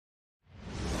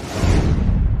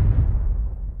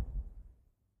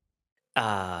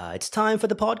It's time for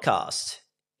the podcast.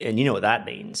 And you know what that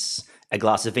means. A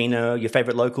glass of vino, your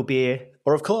favorite local beer,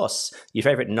 or of course, your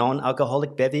favorite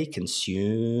non-alcoholic bevy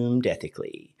consumed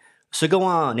ethically. So go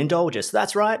on, indulge us.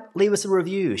 That's right, leave us a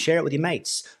review, share it with your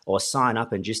mates, or sign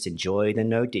up and just enjoy the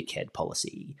no dickhead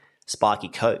policy. Sparky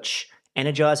Coach,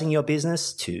 energizing your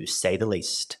business to say the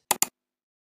least.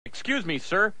 Excuse me,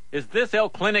 sir. Is this El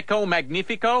Clinico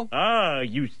Magnifico? Ah,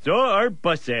 you saw our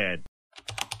bus ad.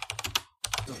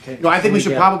 Okay. I think we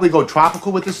should probably go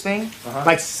tropical with this thing.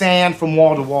 Like sand from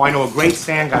wall to wall. I know a great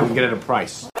sand guy we can get at a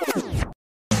price.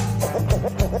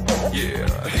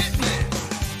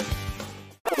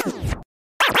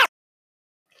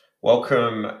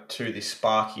 Welcome to the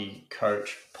Sparky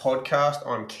Coach podcast.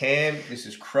 I'm Cam. This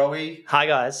is Crowy. Hi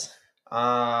guys.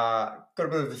 Got a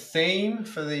bit of a theme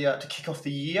for the to kick off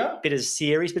the year. Bit of a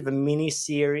series, bit of a mini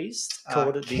series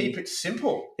called Keep It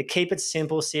Simple. The Keep It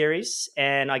Simple series.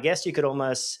 And I guess you could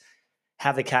almost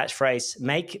have the catchphrase,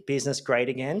 make business great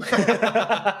again.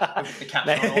 The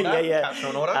caption on order. Yeah. Caption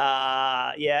on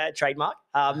order. Trademark.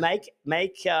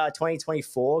 Make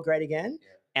 2024 great again. Yeah.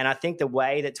 And I think the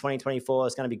way that 2024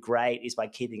 is going to be great is by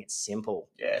keeping it simple.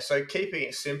 Yeah, so keeping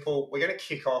it simple. We're going to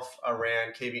kick off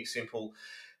around keeping it simple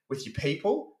with your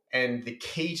people. And the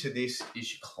key to this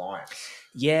is your clients.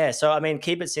 Yeah. So, I mean,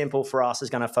 keep it simple for us is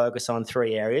going to focus on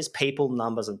three areas: people,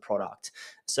 numbers, and product.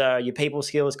 So your people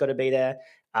skills got to be there.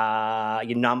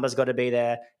 Your numbers got to be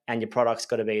there, and your product's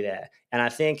got to be there. And I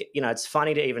think, it's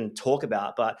funny to even talk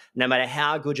about, but no matter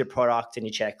how good your product and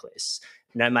your checklist,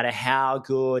 no matter how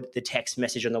good the text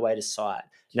message on the way to site,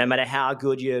 no matter how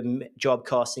good your job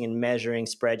costing and measuring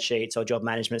spreadsheets or job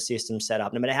management systems set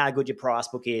up, no matter how good your price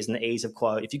book is and the ease of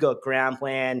quote, if you got ground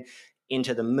plan,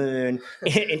 into the moon,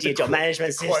 into your job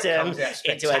management system,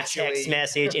 into a text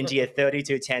message, into your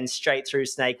 3210 straight through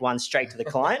Snake One, straight to the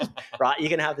client, right? You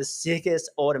can have the sickest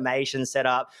automation set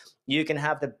up. You can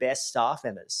have the best staff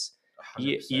members.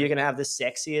 You're going to have the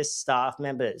sexiest staff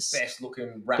members. Best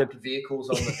looking wrapped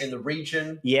vehicles in the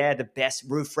region. Yeah, the best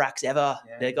roof racks ever.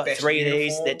 Yeah, they've got three uniform. Of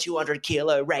these. They're 200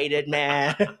 kilo rated,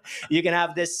 man. You can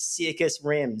have the sickest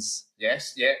rims.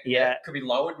 Yes, yeah. Could be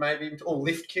lowered maybe, or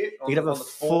lift kit. You could have a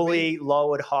fully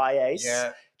lowered high ace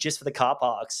just for the car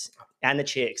parks and the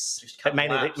chicks.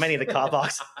 Mainly the car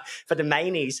parks. For the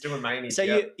manies. Doing manies,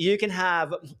 so you can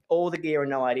have all the gear and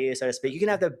no idea, so to speak. You can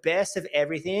have the best of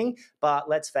everything, but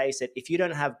let's face it, if you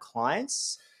don't have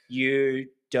clients, you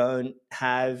don't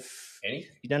have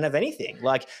anything. You don't have anything.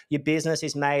 Like, your business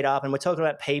is made up, and we're talking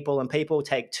about people, and people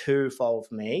take twofold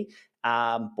for me.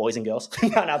 Boys and girls.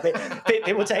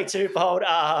 People take twofold.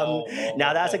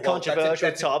 Now that's a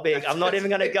controversial topic. I'm not even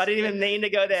going to. I didn't even mean to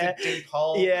go there. It's a deep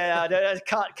hole. Yeah,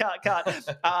 cut.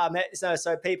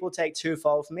 So people take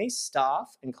twofold for me: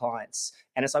 staff and clients.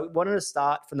 And it's like we wanted to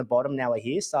start from the bottom. Now we're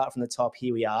here. Start from the top.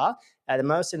 Here we are. The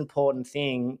most important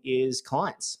thing is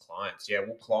clients. Clients, yeah.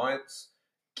 Well, clients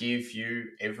give you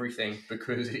everything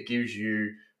because it gives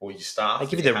you. Or your staff. They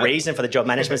give you the reason for the job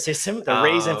management system, the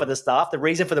reason for the staff, the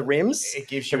reason for the rims, it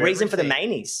gives you the reason for the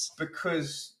manies.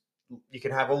 Because you can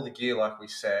have all the gear, like we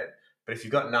said, but if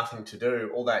you've got nothing to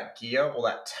do, all that gear, all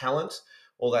that talent,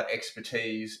 all that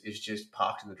expertise is just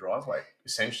parked in the driveway,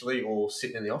 essentially, or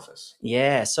sitting in the office.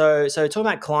 Yeah. So talking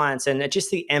about clients and just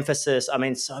the emphasis. I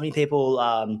mean, so many people.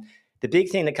 The big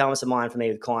thing that comes to mind for me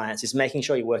with clients is making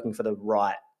sure you're working for the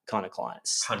right kind of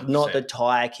clients, 100%. Not the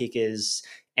tire kickers.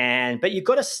 But you've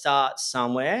got to start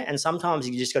somewhere, and sometimes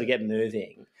you just got to get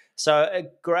moving. So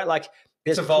great, like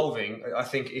it's evolving. I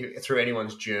think through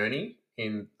anyone's journey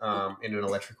in an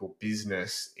electrical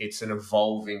business, it's an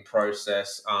evolving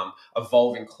process,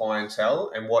 evolving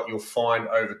clientele, and what you'll find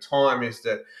over time is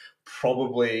that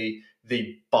probably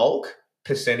the bulk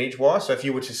percentage-wise. So if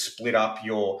you were to split up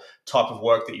your type of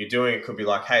work that you're doing, it could be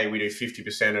like, hey, we do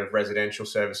 50% of residential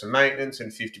service and maintenance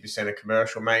and 50% of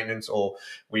commercial maintenance, or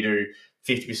we do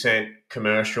 50%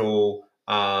 commercial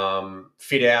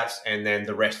fit outs, and then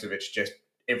the rest of it's just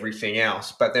everything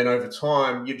else. But then over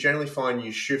time, you generally find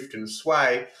you shift and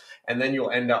sway, and then you'll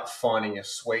end up finding a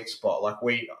sweet spot. Like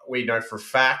we know for a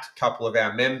fact, a couple of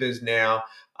our members now,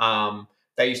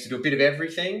 they used to do a bit of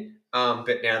everything,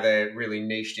 but now they're really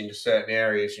niched into certain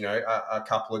areas. A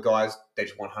couple of guys, they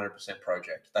just 100%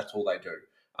 project. That's all they do.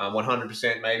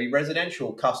 100% maybe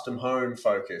residential, custom home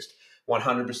focused.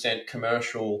 100%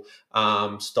 commercial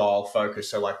style focus,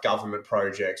 so like government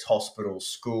projects, hospitals,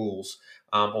 schools,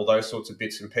 all those sorts of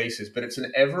bits and pieces. But it's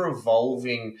an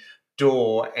ever-evolving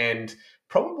door, and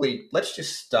probably let's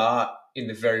just start in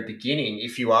the very beginning.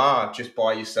 If you are just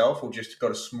by yourself or just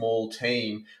got a small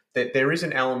team, that there is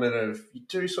an element of you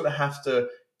do sort of have to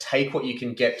take what you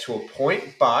can get to a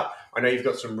point, but I know you've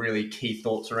got some really key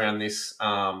thoughts around this.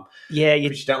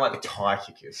 You don't like the tire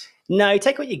kickers. No, you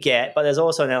take what you get, but there's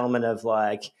also an element of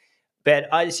like,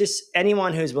 it's just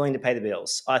anyone who's willing to pay the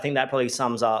bills. I think that probably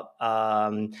sums up,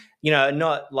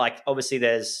 not like obviously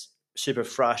there's super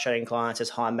frustrating clients, there's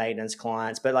high maintenance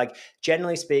clients, but like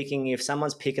generally speaking, if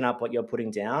someone's picking up what you're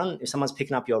putting down, if someone's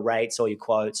picking up your rates or your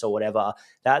quotes or whatever,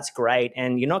 that's great.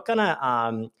 And you're not gonna,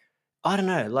 I don't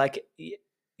know, like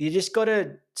you just got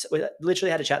to. We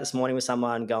literally had a chat this morning with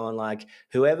someone going like,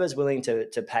 whoever's willing to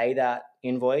pay that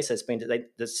invoice that's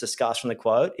discussed from the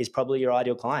quote is probably your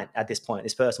ideal client at this point.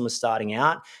 This person was starting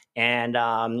out, and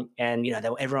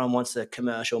everyone wants the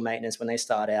commercial maintenance when they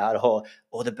start out,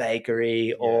 or the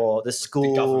bakery, or the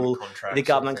school, the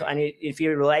government. And if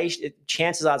your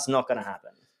chances are it's not going to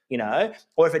happen.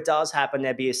 Or if it does happen,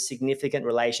 there'd be a significant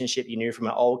relationship you knew from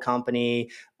an old company,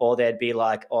 or there'd be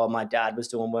like, oh, my dad was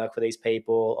doing work for these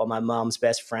people, or my mum's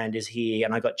best friend is here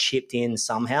and I got chipped in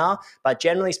somehow. But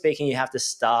generally speaking, you have to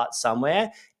start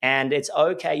somewhere, and it's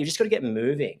okay. You just got to get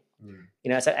moving.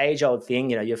 It's an age-old thing.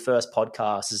 Your first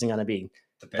podcast isn't going to be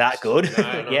that good.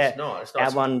 No, yeah, it's not.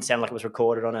 Our one sounded like it was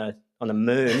recorded on the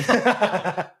moon.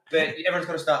 But everyone's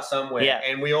got to start somewhere,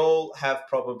 and we all have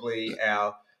probably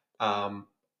our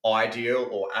ideal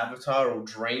or avatar or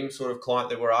dream sort of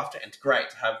client that we're after, and it's great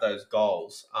to have those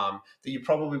goals that you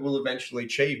probably will eventually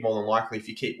achieve more than likely if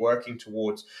you keep working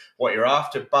towards what you're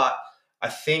after. But I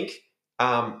think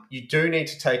you do need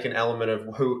to take an element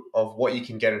of what you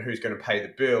can get and who's going to pay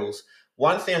the bills.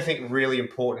 One thing I think really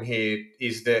important here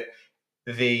is that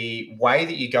the way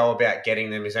that you go about getting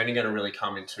them is only going to really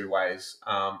come in two ways,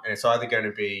 and it's either going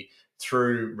to be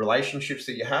through relationships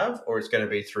that you have, or it's going to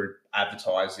be through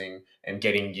advertising and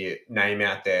getting your name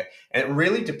out there. And it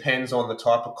really depends on the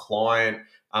type of client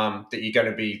that you're going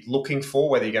to be looking for,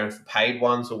 whether you're going for paid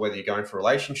ones or whether you're going for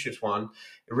relationships one.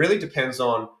 It really depends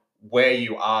on where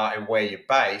you are and where you're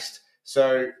based.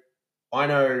 So I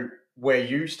know where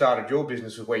you started your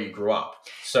business was where you grew up.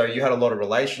 So you had a lot of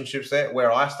relationships there.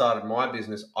 Where I started my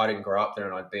business, I didn't grow up there,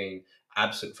 and I'd been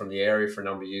absent from the area for a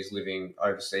number of years, living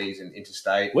overseas and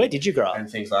interstate. Where did you grow up? And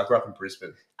things like I grew up in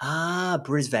Brisbane.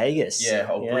 Bris Vegas.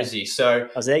 Brizzy. So I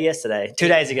was there yesterday, 2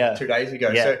 days ago. 2 days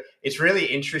ago. Yeah. So it's really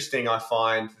interesting. I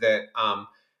find that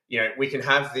we can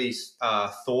have these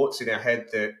thoughts in our head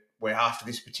that we're after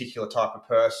this particular type of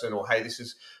person, or hey, this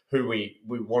is who we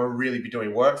want to really be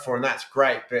doing work for, and that's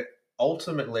great. But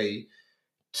ultimately,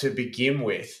 to begin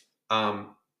with,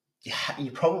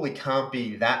 you probably can't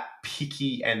be that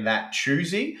picky and that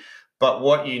choosy, but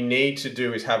what you need to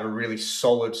do is have a really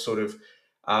solid sort of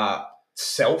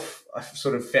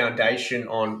foundation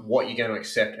on what you're going to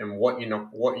accept and what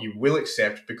you will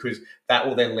accept, because that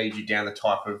will then lead you down the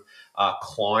type of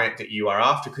client that you are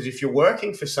after. Because if you're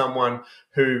working for someone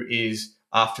who is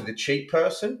after the cheap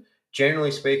person, generally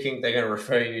speaking, they're going to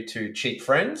refer you to cheap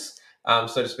friends, so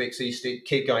to speak. So you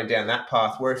keep going down that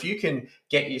path. Where if you can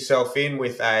get yourself in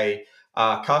with a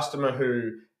customer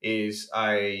who is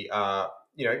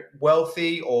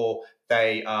wealthy, or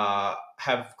they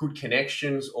have good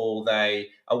connections, or they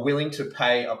are willing to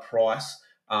pay a price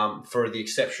for the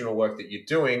exceptional work that you're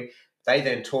doing, they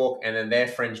then talk, and then their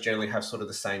friends generally have sort of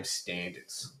the same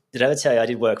standards. Did I ever tell you I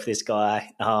did work for this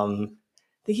guy?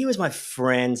 I think he was my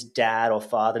friend's dad or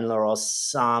father-in-law or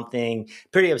something,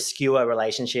 pretty obscure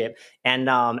relationship, and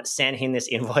sent him this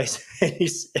invoice.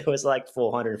 It was like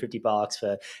 $450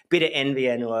 for a bit of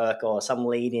NVN work or some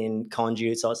lead-in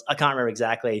conduit. So I can't remember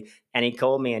exactly. And he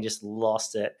called me and just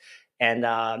lost it. And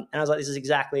I was like, this is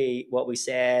exactly what we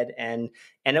said. And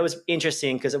it was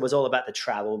interesting because it was all about the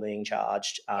travel being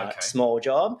charged, small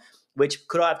job, which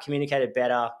could I have communicated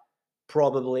better?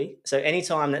 Probably. So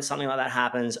anytime that something like that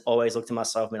happens, always look to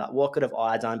myself and be like, what could have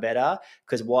I done better?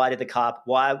 Because why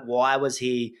was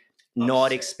he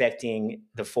not expecting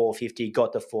the 450,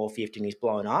 got the 450 and he's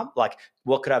blown up? Like,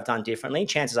 what could I have done differently?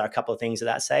 Chances are a couple of things at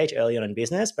that stage early on in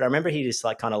business. But I remember he just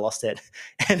like kind of lost it.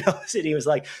 And he was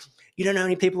like, you don't know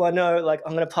any people I know, like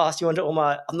I'm going to pass you on to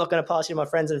I'm not going to pass you to my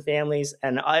friends and families.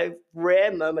 And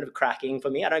rare moment of cracking for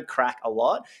me. I don't crack a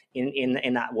lot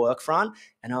in that work front.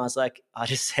 And I was like, I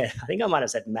think I might have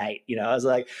said, mate, I was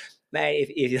like,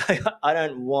 mate, if I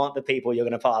don't want the people you're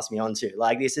going to pass me on to.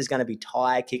 Like, this is going to be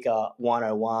tire kicker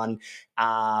 101.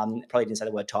 Probably didn't say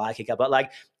the word tire kicker, but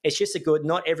like, it's just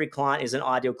not every client is an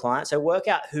ideal client. So work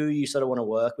out who you sort of want to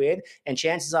work with. And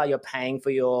chances are you're paying for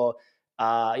your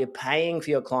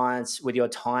clients with your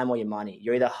time or your money.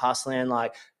 You're either hustling,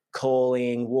 like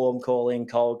calling, warm calling,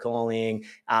 cold calling,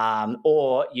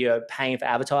 or you're paying for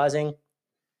advertising,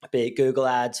 be it Google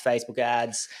ads, Facebook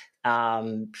ads,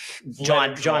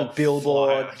 giant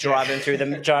billboard driving through the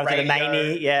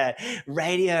Maney. Yeah,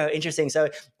 radio. Interesting. So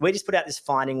we just put out this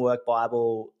Finding Work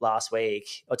Bible last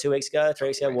week or 2 weeks ago, 3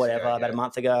 weeks ago, whatever, about a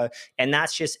month ago, and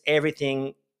that's just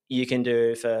everything you can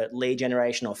do for lead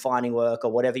generation or finding work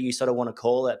or whatever you sort of want to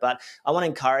call it. But I want to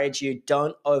encourage you,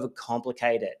 don't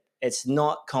overcomplicate it. It's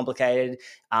not complicated.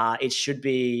 It should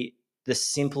be the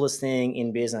simplest thing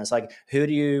in business. Like, who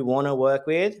do you want to work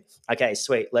with? Okay,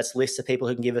 sweet. Let's list the people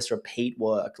who can give us repeat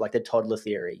work, like the toddler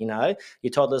theory. You know,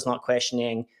 your toddler's not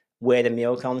questioning where the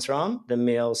meal comes from. The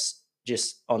meal's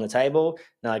just on the table.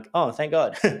 They're like, oh, thank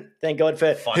God. Thank God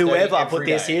for whoever put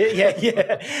this here. Yeah.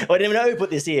 I didn't even know who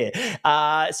put this here.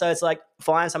 So it's like,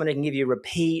 find someone who can give you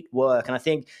repeat work. And I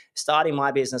think starting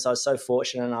my business, I was so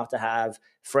fortunate enough to have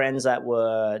friends that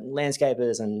were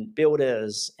landscapers and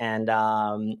builders and,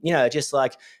 just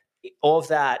like all of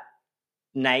that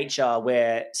nature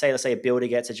where, let's say a builder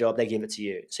gets a job, they give it to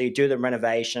you. So you do the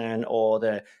renovation or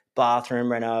the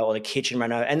bathroom reno or the kitchen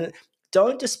reno, and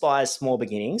don't despise small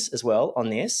beginnings as well on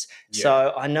this. Yeah.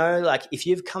 So I know, like, if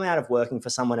you've come out of working for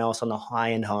someone else on a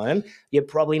high-end home, you're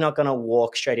probably not going to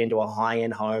walk straight into a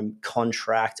high-end home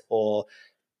contract or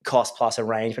cost plus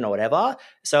arrangement or whatever.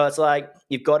 So it's like,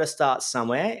 you've got to start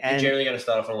somewhere. And you're generally going to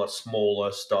start off on a lot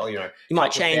smaller style, you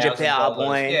might change your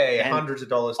PowerPoint. Yeah, hundreds of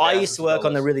dollars. I used to work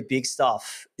on the really big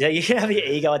stuff. Yeah, you can have your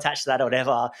ego attached to that or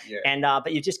whatever. Yeah. And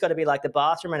but you've just got to be like the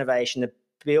bathroom renovation, the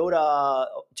builder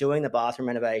doing the bathroom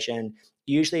renovation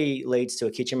usually leads to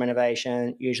a kitchen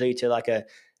renovation, usually to like a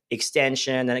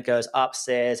extension, then it goes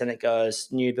upstairs and it goes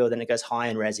new build, then it goes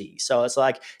high-end resi. So it's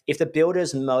like, if the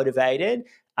builder's motivated,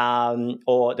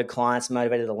 or the client's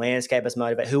motivated, the landscaper's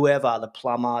motivated, whoever, the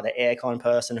plumber, the aircon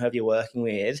person, whoever you're working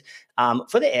with,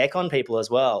 for the aircon people as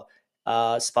well,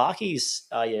 Sparkies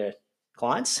are your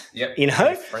clients. Yep.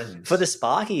 For the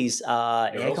Sparkies,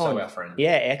 aircon, also our friends.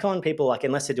 Yeah, aircon people, like,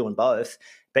 unless they're doing both.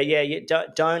 But yeah, you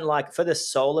don't like, for the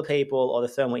solar people or the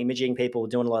thermal imaging people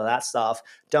doing a lot of that stuff,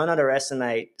 don't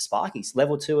underestimate Sparkies,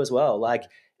 level 2 as well. Like,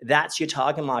 that's your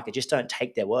target market. Just don't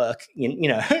take their work,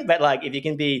 but like, if you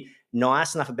can be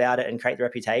nice enough about it and create the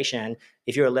reputation,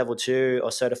 if you're a level 2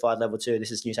 or certified level 2,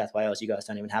 this is New South Wales, you guys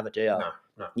don't even have it, do you?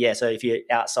 No. Yeah, so if you're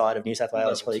outside of New South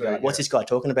Wales, you probably go, what's this guy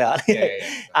talking about?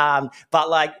 Yeah.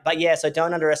 But yeah, so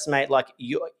don't underestimate, like,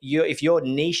 you if you're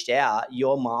niched out,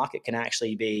 your market can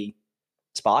actually be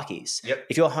Sparkies. Yep.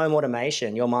 If you're home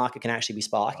automation, your market can actually be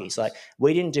Sparkies. Like,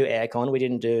 we didn't do aircon,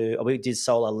 we did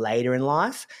solar later in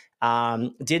life,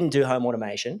 didn't do home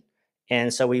automation.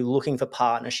 And so we're looking for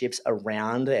partnerships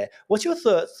around there. What's your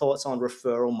thoughts on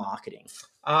referral marketing?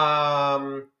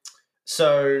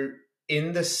 So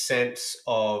in the sense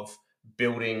of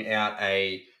building out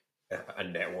a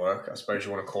network, I suppose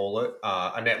you want to call it,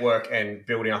 a network, and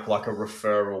building up like a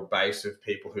referral base of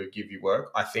people who give you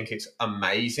work, I think it's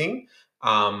amazing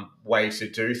way to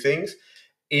do things.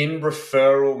 In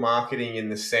referral marketing, in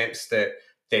the sense that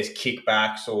there's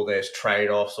kickbacks or there's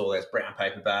trade-offs or there's brown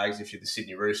paper bags if you're the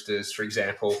Sydney Roosters, for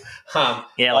example.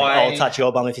 I'll touch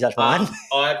your bum if you touch mine.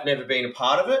 I've never been a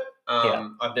part of it.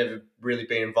 I've never really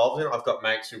been involved in it. I've got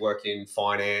mates who work in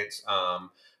finance,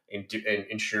 in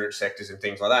insurance sectors and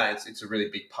things like that. It's a really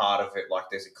big part of it. Like,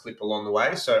 there's a clip along the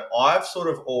way. So I've sort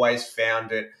of always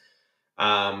found it,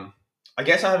 I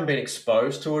guess I haven't been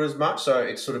exposed to it as much, so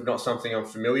it's sort of not something I'm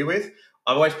familiar with.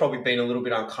 I've always probably been a little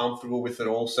bit uncomfortable with it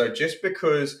also, just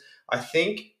because I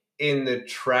think in the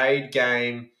trade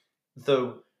game,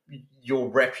 your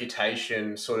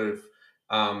reputation sort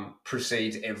of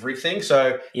precedes everything.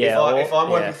 So if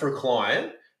I'm working for a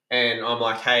client and I'm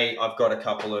like, hey, I've got a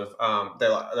couple of, they're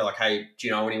like, hey, do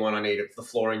you know anyone? I need the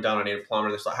flooring done. I need a plumber.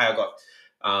 And it's like, hey, I've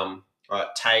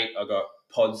got Tate, I've got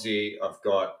Podsy, I've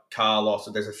got Carlos.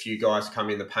 So there's a few guys come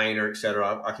in, the painter,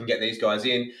 etc. I can get these guys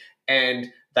in,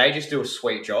 and they just do a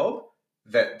sweet job.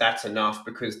 That's enough,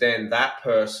 because then that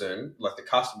person, like the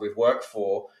customer we've worked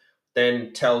for,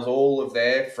 then tells all of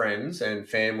their friends and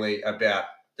family about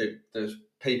the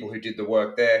people who did the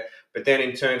work there. But then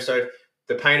in turn, so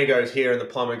the painter goes here and the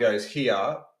plumber goes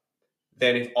here,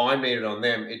 then if I need it on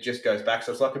them, it just goes back.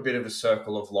 So it's like a bit of a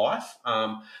circle of life.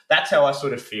 That's how I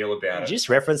sort of feel about it. Did you just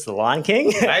reference The Lion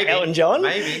King? Maybe. Elton John?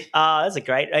 Maybe. That's a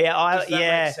great... Does that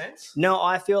make sense? No,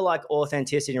 I feel like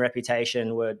authenticity and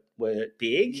reputation were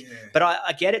big. Yeah. But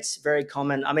I get it's very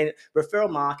common. I mean,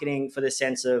 referral marketing, for the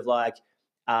sense of like...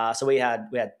 so we had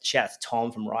shout out to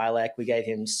Tom from Rylec. We gave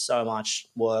him so much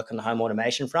work on the home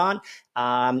automation front.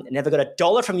 Never got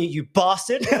 $1 from you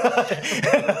bastard.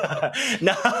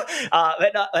 No,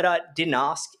 but I didn't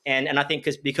ask, and I think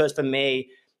because for me,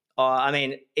 I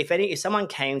mean, if someone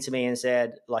came to me and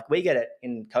said, like, we get it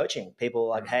in coaching, people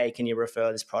are like, hey, can you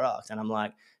refer this product? And I'm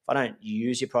like, I don't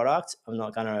use your product, I'm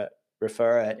not going to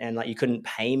refer it. And like, you couldn't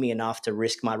pay me enough to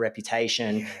risk my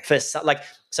reputation for so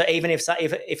even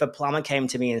if a plumber came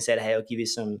to me and said, hey, I'll give you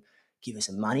some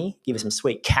money, give you some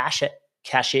sweet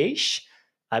cashish,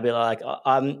 I'd be like,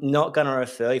 I'm not going to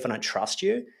refer you if I don't trust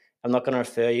you. I'm not going to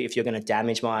refer you if you're going to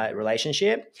damage my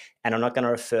relationship, and I'm not going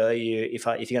to refer you if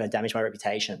you're going to damage my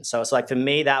reputation. So it's like, for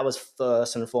me, that was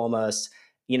first and foremost.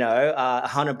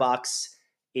 $100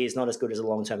 is not as good as a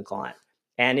long-term client.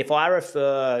 And if I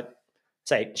refer,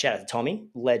 say, shout out to Tommy,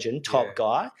 legend, top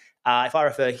guy. If I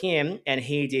refer him and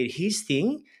he did his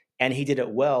thing and he did it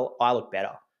well, I look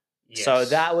better. Yes. So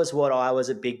that was what I was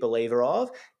a big believer of.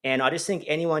 And I just think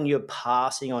anyone you're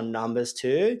passing on numbers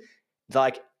to,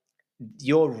 like,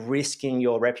 you're risking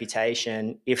your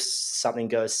reputation if something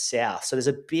goes south. So there's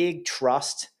a big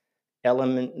trust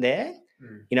element there.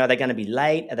 Are they going to be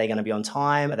late? Are they going to be on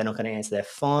time? Are they not going to answer their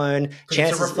phone?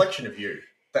 It's a reflection of you.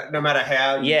 That no matter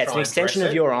how you it's an extension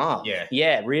of your arm.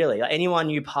 Yeah, really. Like,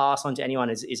 anyone you pass on to anyone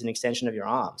is an extension of your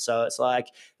arm. So it's like,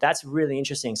 that's really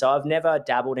interesting. So I've never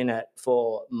dabbled in it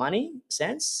for money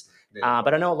sense,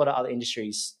 but I know a lot of other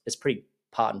industries, it's pretty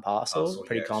part and parcel,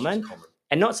 pretty common.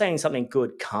 And not saying something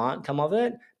good can't come of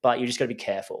it, but you just got to be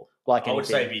careful. Like I would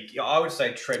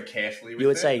say tread carefully with it. You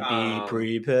would say be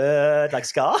prepared, like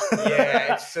Scar?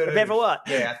 Yeah, it's sort of... Prepare for what?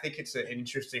 Yeah, I think it's an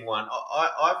interesting one.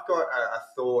 I've got a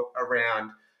thought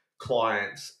around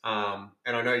clients, and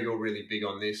I know you're really big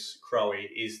on this, Crowie,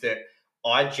 is that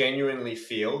I genuinely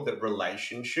feel that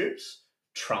relationships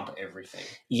trump everything.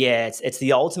 Yeah, it's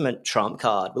the ultimate trump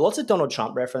card. Lots of Donald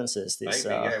Trump references.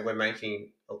 We're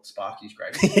making Sparky's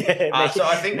great. So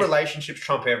I think relationships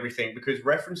trump everything, because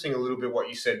referencing a little bit what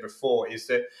you said before is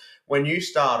that when you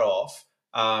start off,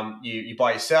 you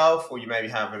by yourself, or you maybe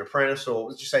have an apprentice, or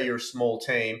let's just say you're a small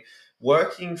team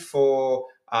working for,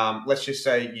 let's just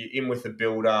say you're in with a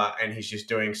builder and he's just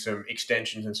doing some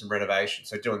extensions and some renovations.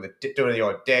 So doing the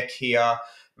odd deck here,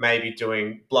 maybe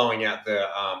blowing out the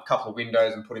couple of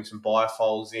windows and putting some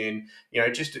bifolds in,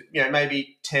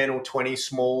 maybe 10 or 20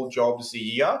 small jobs a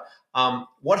year.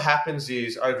 What happens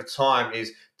is, over time,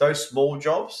 is those small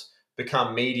jobs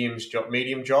become medium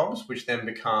jobs, which then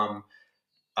become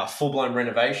full-blown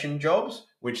renovation jobs,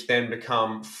 which then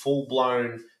become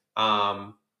full-blown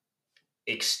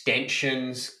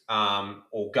extensions,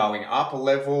 or going up a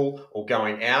level or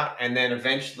going out, and then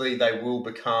eventually they will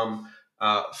become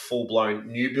full-blown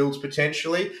new builds,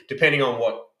 potentially, depending on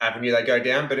what avenue they go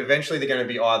down. But eventually they're going to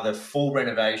be either full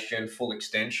renovation, full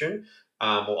extension,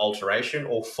 or alteration,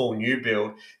 or full new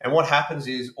build. And what happens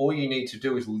is, all you need to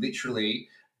do is literally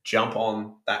jump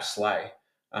on that sleigh.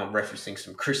 Referencing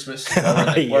some Christmas,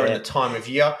 we're in the time of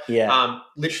year.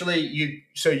 Literally,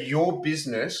 your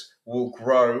business will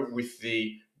grow with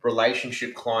the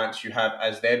relationship clients you have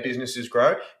as their businesses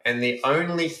grow. And the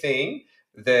only thing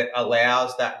that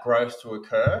allows that growth to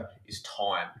occur is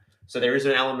time. So there is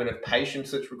an element of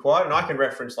patience that's required. And I can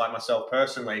reference, like myself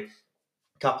personally,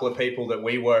 a couple of people that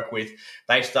we work with,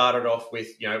 they started off with,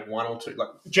 one or two. Like,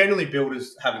 generally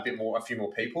builders have a few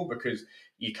more people, because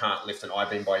you can't lift an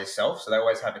I-beam by yourself. So they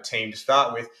always have a team to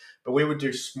start with. But we would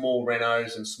do small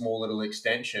renos and small little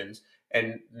extensions.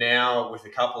 And now with a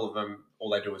couple of them, all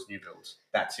they do is new builds.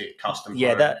 That's it, custom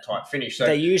home type finish. So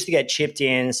they usually get chipped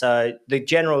in. So the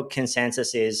general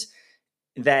consensus is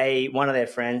someone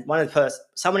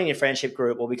in your friendship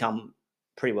group will become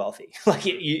pretty wealthy. Like,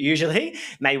 usually,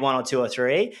 maybe one or two or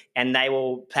three, and they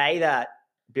will pay that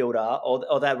builder,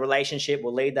 or that relationship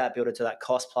will lead that builder to that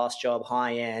cost plus job,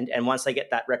 high end. And once they get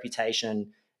that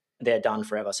reputation, they're done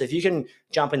forever. So if you can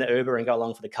jump in the Uber and go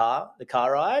along for the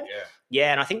car ride.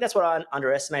 Yeah. And I think that's what I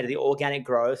underestimated, the organic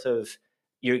growth of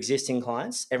your existing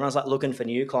clients. Everyone's like looking for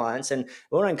new clients. And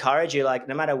we want to encourage you, like,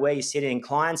 no matter where you're sitting,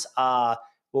 clients are,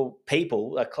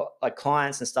 people, like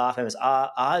clients and staff members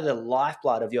are the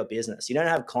lifeblood of your business. You don't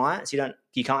have clients,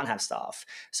 you can't have staff.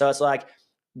 So it's like,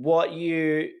 what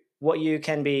you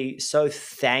can be so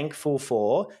thankful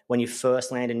for when you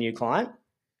first land a new client,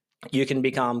 you can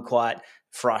become quite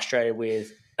frustrated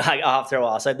with, like, after a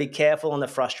while. So be careful on the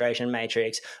frustration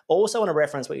matrix. Also want to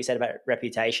reference what you said about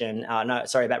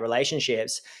about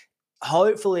relationships.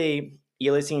 Hopefully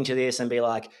you're listening to this and be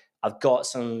like, I've got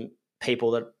some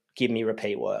people that give me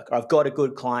repeat work, or I've got a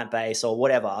good client base, or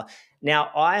whatever. Now,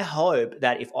 I hope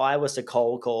that if I was to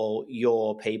cold call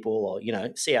your people, or,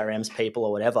 CRM's people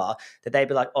or whatever, that they'd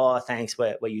be like, oh, thanks,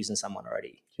 we're using someone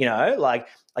already. Like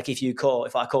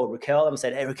if I called Raquel and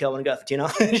said, hey, Raquel, I want to go for dinner.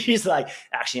 She's like,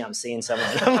 actually, I'm seeing someone.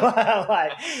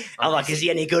 I'm like, is he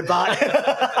any good, bud?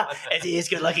 Is he as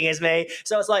good looking as me?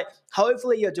 So it's like,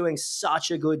 hopefully you're doing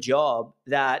such a good job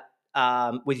that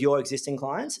with your existing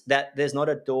clients, that there's not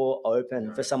a door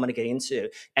open for someone to get into.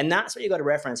 And that's what you got to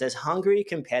reference. There's hungry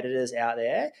competitors out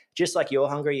there, just like you're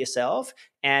hungry yourself.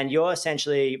 And you're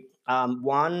essentially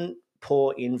one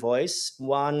poor invoice,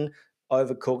 one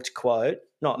overcooked quote,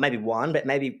 not maybe one, but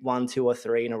maybe 1, 2, or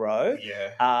 3 in a row.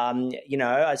 Yeah. You know,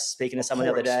 I was speaking to someone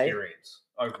the other day.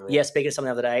 Overall. Yeah, speaking to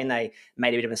someone the other day, and they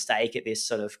made a bit of a mistake at this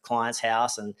sort of client's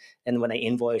house, and when they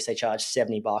invoice, they charge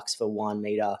 $70 for 1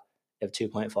 meter of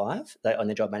 2.5 on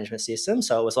the job management system.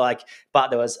 So it was like, but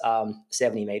there was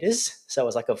 70 meters, so it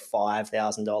was like a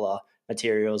 $5,000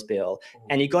 materials bill. Ooh.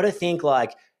 And you got to think,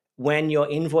 like, when you're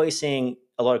invoicing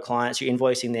a lot of clients, you're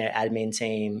invoicing their admin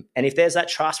team, and if there's that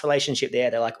trust relationship there,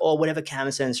 they're like, oh, whatever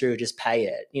Cam sends through, just pay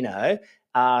it, you know.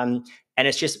 And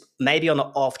it's just maybe on the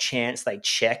off chance they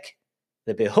check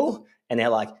the bill and they're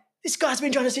like, this guy's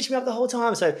been trying to stitch me up the whole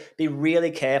time. So be really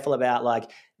careful about,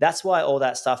 like, that's why all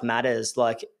that stuff matters,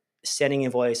 like sending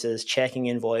invoices, checking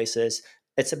invoices.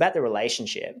 It's about the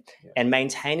relationship and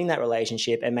maintaining that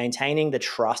relationship and maintaining the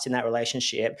trust in that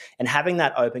relationship and having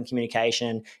that open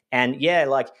communication. And yeah,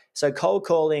 like, so cold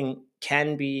calling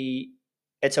can be,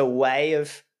 it's a way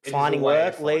of finding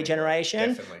work, lead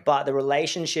generation, but the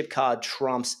relationship card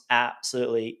trumps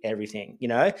absolutely everything, you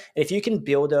know? And if you can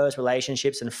build those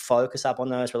relationships and focus up on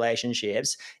those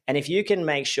relationships, and if you can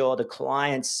make sure the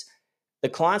client's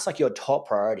like your top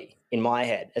priority in my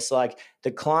head. It's like,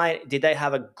 the client, did they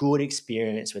have a good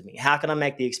experience with me? How can I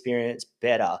make the experience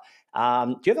better?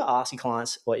 Do you ever ask your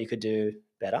clients what you could do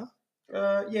better?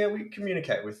 Yeah, we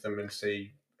communicate with them and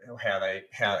see how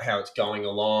it's going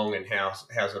along and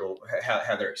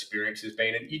how their experience has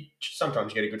been, and you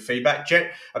sometimes get a good feedback,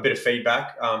 a bit of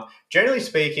feedback. Generally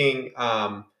speaking,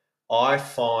 I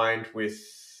find with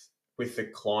the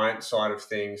client side of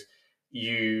things,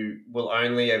 you will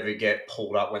only ever get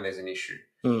pulled up when there's an issue.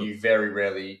 You very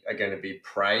rarely are going to be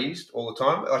praised all the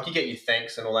time. Like, you get your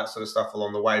thanks and all that sort of stuff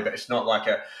along the way, but it's not like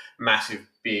a massive,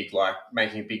 big, like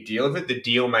making a big deal of it. The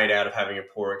deal made out of having a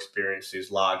poor experience is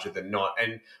larger than not.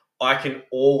 And I can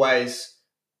always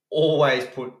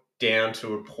put down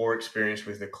to a poor experience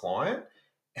with the client,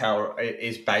 how it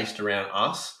is based around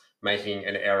us making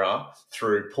an error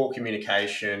through poor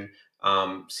communication,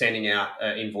 sending out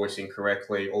invoice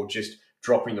incorrectly, or just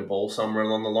dropping the ball somewhere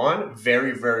along the line.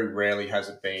 Very, very rarely has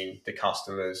it been the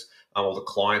customer's or the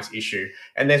client's issue.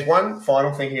 And there's one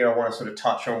final thing here I want to sort of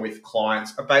touch on with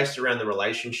clients, based around the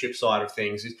relationship side of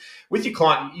things. Is with your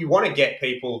client, you want to get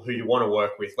people who you want to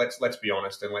work with. Let's be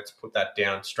honest, and let's put that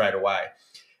down straight away.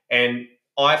 And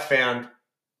I found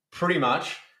pretty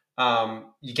much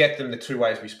you get them the two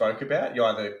ways we spoke about. You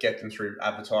either get them through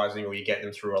advertising or you get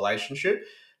them through relationship.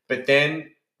 But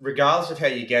then, regardless of how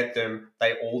you get them,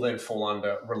 they all then fall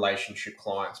under relationship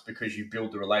clients, because you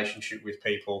build the relationship with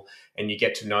people and you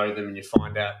get to know them and you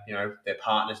find out, you know, their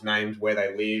partner's names, where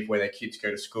they live, where their kids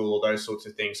go to school, all those sorts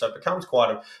of things. So it becomes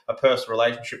quite a personal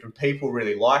relationship, and people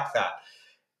really like that.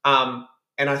 And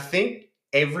I think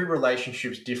every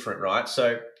relationship's different, right?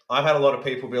 So I've had a lot of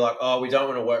people be like, oh, we don't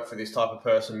want to work for this type of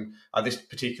person, this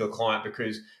particular client,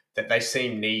 because that they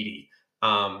seem needy.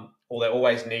 Or they're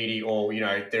always needy, or, you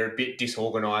know, they're a bit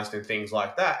disorganized and things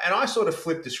like that. And I sort of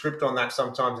flip the script on that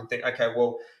sometimes and think, okay,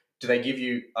 well, do they give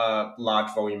you a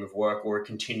large volume of work or a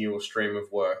continual stream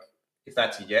of work? If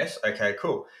that's a yes, okay,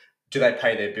 cool. Do they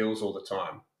pay their bills all the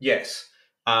time? Yes.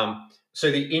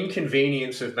 So the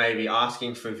inconvenience of maybe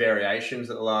asking for variations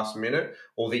at the last minute,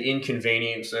 or the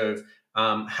inconvenience of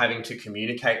having to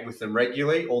communicate with them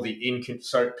regularly, or the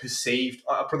perceived,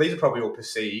 these are probably all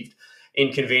perceived,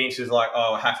 inconveniences like,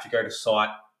 oh, I have to go to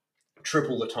site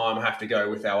triple the time I have to go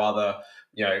with our other,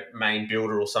 you know, main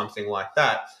builder or something like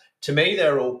that. To me,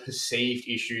 they're all perceived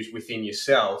issues within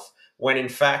yourself, when in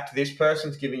fact this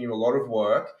person's giving you a lot of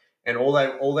work, and all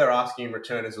they're asking in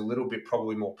return is a little bit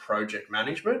probably more project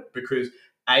management, because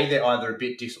A, they're either a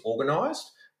bit disorganized,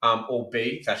 or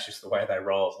B, that's just the way they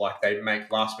roll. Like, they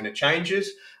make last minute changes.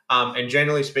 And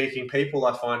generally speaking, people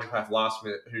I find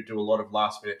who do a lot of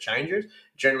last minute changes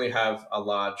generally have a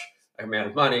large amount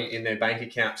of money in their bank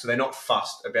account, so they're not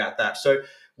fussed about that. So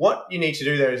what you need to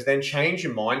do there is then change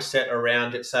your mindset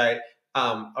around it, say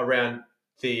around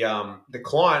the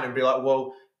client, and be like,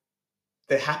 well,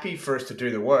 they're happy for us to do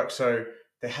the work, so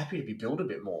they're happy to be billed a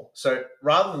bit more. So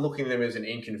rather than looking at them as an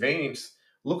inconvenience,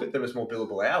 look at them as more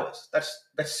billable hours. That's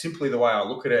simply the way I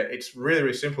look at it. It's really,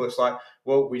 really simple. It's like,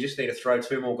 well, we just need to throw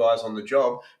 2 more guys on the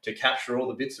job to capture all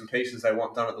the bits and pieces they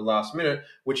want done at the last minute,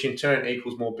 which in turn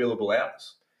equals more billable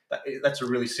hours. That's a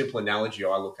really simple analogy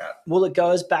I look at. Well, it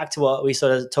goes back to what we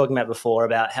sort of talking about before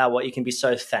about how what you can be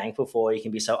so thankful for, you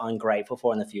can be so ungrateful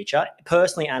for in the future,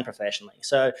 personally and professionally.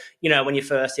 So, when you're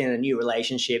first in a new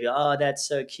relationship, you're, oh, that's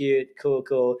so cute,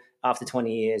 cool. After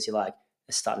 20 years, you're like,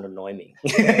 it's starting to annoy me,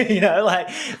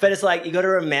 but it's like, you got to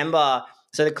remember,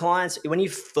 so the clients, when you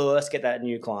first get that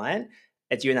new client,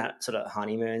 it's you in that sort of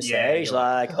honeymoon stage,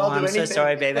 like, oh, I'm so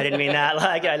sorry, babe, I didn't mean that.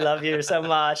 Like, I love you so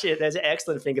much. There's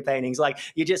excellent finger paintings. Like,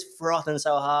 you're just frothing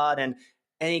so hard, and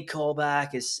any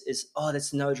callback is oh,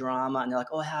 there's no drama, and they're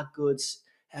like, oh, how good's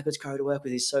Crow to work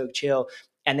with? He's so chill.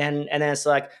 And then it's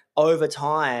like over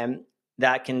time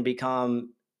that can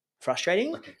become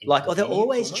frustrating. Like, oh, they're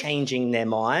always changing their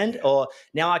mind, or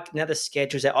now the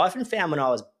schedule's out. I often found when I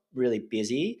was really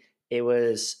busy,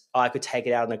 I could take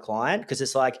it out on the client, because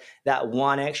it's like that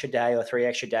 1 extra day or 3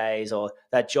 extra days, or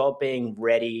that job being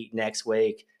ready next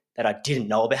week that I didn't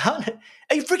know about.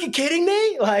 Are you freaking kidding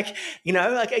me? Like,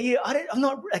 like, I'm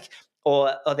not like,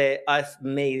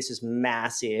 me, this is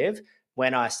massive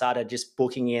when I started just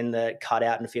booking in the cut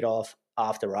out and fit off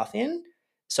after rough in.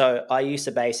 So I used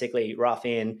to basically rough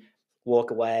in,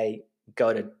 walk away,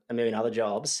 go to a million other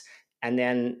jobs, and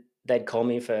then they'd call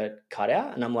me for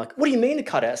cutout, and I'm like, what do you mean the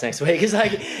cutouts next week? It's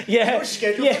like, yeah. You're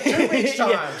scheduled for 2 weeks'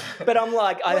 time. Yeah. But I'm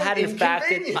like, I hadn't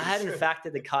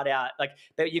factored the cutout. Like,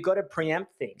 but you've got to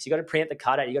preempt things. You got to preempt the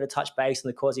cutout. You got to touch base on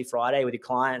the Causey Friday with your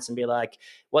clients and be like,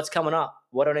 what's coming up?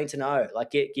 What do I need to know? Like,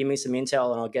 give me some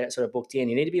intel and I'll get it sort of booked in.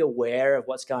 You need to be aware of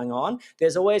what's going on.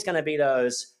 There's always going to be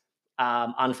those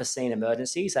unforeseen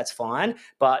emergencies. That's fine.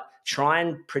 But try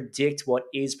and predict what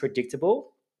is predictable.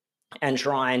 And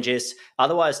try and just,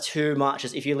 otherwise too much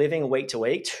is, if you're living week to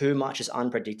week, too much is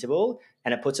unpredictable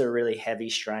and it puts a really heavy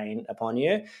strain upon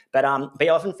you. But I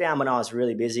often found when I was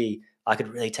really busy, I could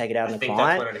really take it out on the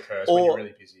client. That's when it occurs, when you're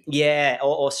really busy. Yeah,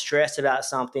 or stressed about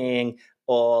something,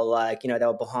 or like, they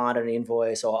were behind on an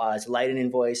invoice, or I was late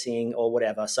in invoicing, or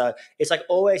whatever. So it's like,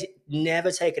 always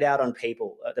never take it out on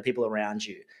people, the people around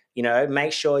you.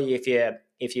 Make sure if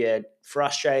you're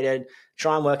frustrated,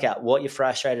 try and work out what you're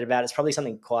frustrated about. It's probably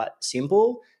something quite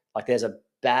simple, like there's a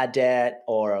bad debt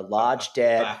or a large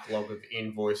debt, backlog of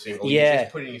invoicing, or you're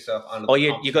just putting yourself under. Or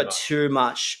you've got too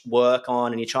much work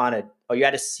on, and you're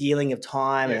at a ceiling of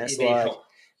time, and it's like,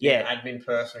 admin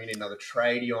person, you need another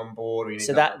tradie on board. Or you need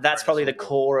so that's probably the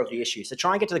core of the issue. So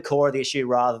try and get to the core of the issue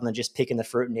rather than just picking the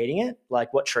fruit and eating it.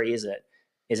 Like, what tree is it?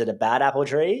 Is it a bad apple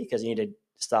tree? Because you need to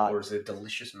start. Or is it a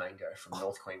delicious mango from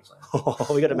North Queensland?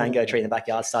 We got a mango tree in the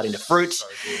backyard starting to fruit. So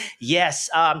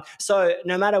yes. So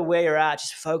no matter where you're at,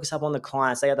 just focus up on the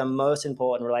clients. They are the most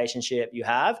important relationship you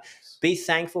have. Be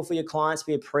thankful for your clients.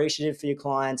 Be appreciative for your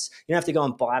clients. You don't have to go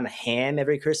and buy them a ham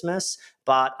every Christmas,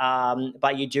 but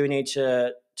you do need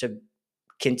to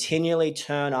continually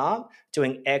turn up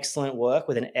doing excellent work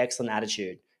with an excellent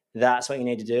attitude. That's what you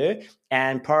need to do,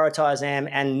 and prioritize them,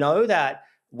 and know that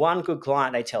one good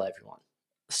client, they tell everyone.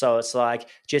 So it's like,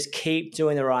 just keep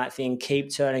doing the right thing,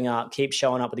 keep turning up, keep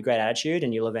showing up with a great attitude,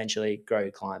 and you'll eventually grow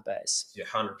your client base. Yeah,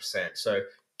 100%. So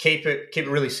keep it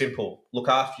really simple. Look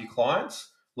after your clients.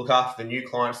 Look after the new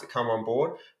clients that come on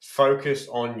board. Focus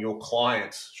on your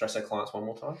clients. Should I say clients one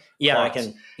more time? Yeah, clients. I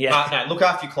can. Yeah. No, look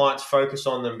after your clients. Focus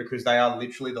on them, because they are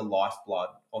literally the lifeblood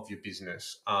of your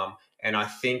business. And I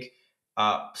think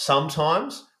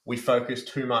sometimes we focus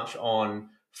too much on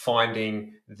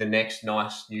finding the next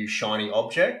nice new shiny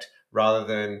object rather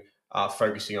than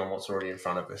focusing on what's already in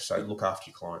front of us. So look after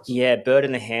your clients. Yeah, bird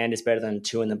in the hand is better than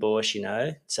two in the bush,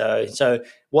 So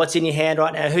what's in your hand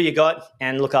right now, who you got,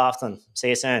 and look after them. See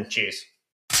you soon. Cheers.